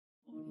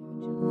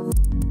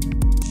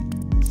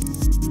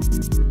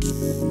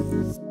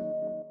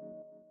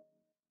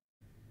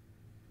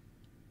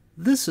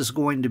This is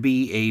going to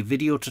be a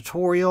video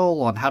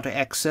tutorial on how to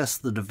access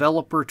the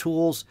developer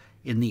tools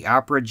in the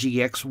Opera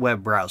GX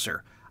web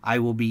browser. I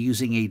will be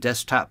using a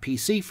desktop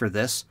PC for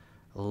this.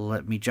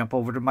 Let me jump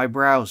over to my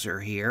browser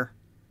here.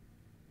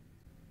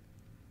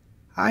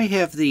 I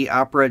have the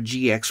Opera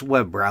GX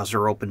web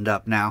browser opened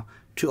up now.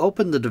 To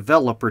open the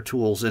developer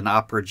tools in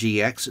Opera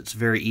GX, it's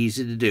very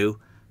easy to do.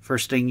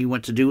 First thing you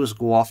want to do is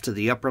go off to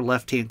the upper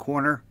left-hand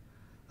corner,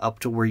 up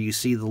to where you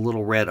see the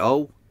little red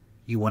O.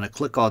 You want to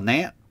click on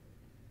that.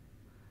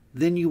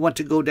 Then you want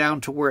to go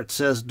down to where it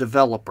says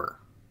Developer.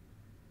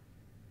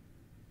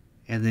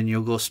 And then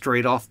you'll go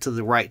straight off to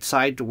the right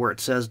side to where it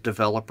says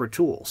Developer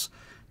Tools.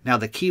 Now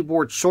the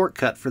keyboard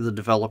shortcut for the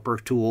Developer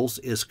Tools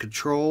is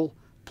Ctrl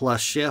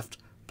plus Shift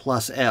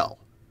plus L.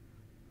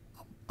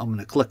 I'm going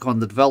to click on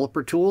the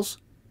Developer Tools.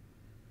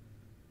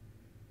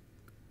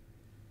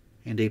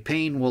 And a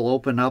pane will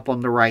open up on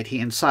the right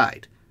hand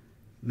side.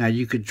 Now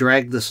you could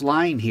drag this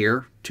line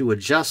here to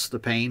adjust the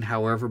pane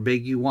however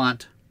big you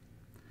want.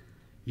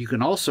 You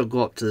can also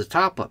go up to the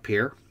top up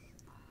here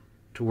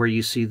to where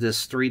you see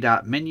this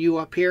three-dot menu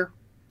up here.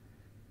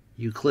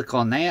 You click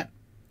on that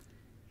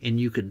and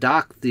you could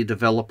dock the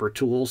developer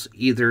tools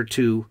you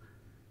could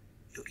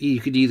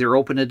either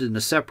open it in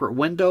a separate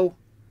window,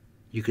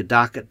 you could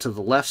dock it to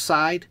the left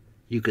side,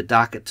 you could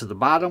dock it to the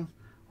bottom,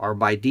 or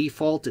by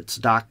default it's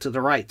docked to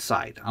the right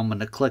side. I'm going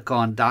to click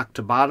on Dock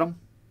to Bottom.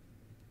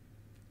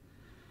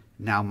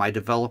 Now my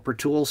developer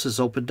tools is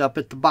opened up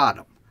at the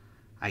bottom.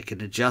 I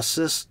can adjust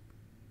this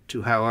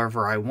to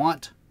however I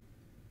want.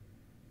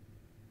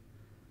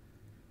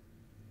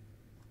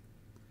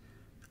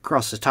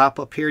 Across the top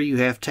up here you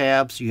have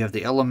tabs. You have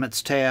the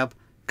Elements tab,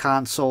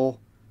 Console,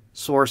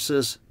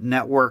 Sources,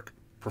 Network,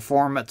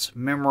 Performance,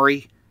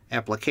 Memory,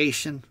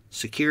 Application,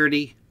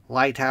 Security,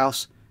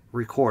 Lighthouse,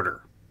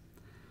 Recorder.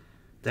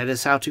 That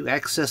is how to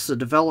access the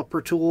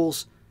developer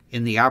tools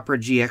in the Opera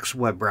GX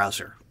web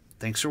browser.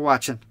 Thanks for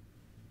watching.